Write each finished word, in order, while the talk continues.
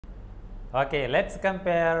Okay, let's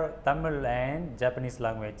compare Tamil and Japanese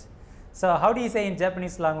language. So, how do you say in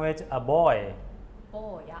Japanese language a boy?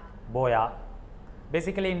 Boya. Boya.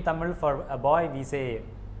 Basically, in Tamil, for a boy, we say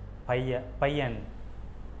paiyan.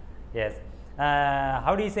 Yes.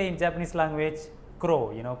 How do you say in Japanese language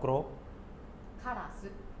crow? You know crow? Karasu.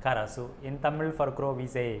 Karasu. In Tamil, for crow, we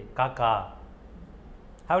say kaka.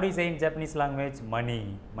 How do you say in Japanese language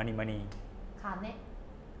money? Money. Kane.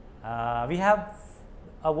 We have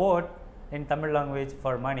a word in Tamil language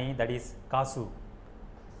for money, that is kasu.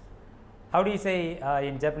 How do you say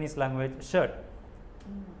in Japanese language shirt?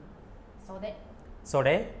 Sode.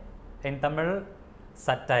 Sode. In Tamil,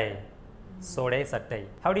 sattai. Sode, sattai.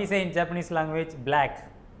 How do you say in Japanese language black?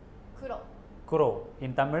 Kuro. Kuro.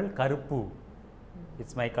 In Tamil, karupu.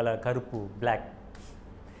 It's my color, karupu, black.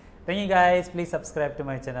 Thank you guys. Please subscribe to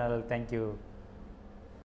my channel. Thank you.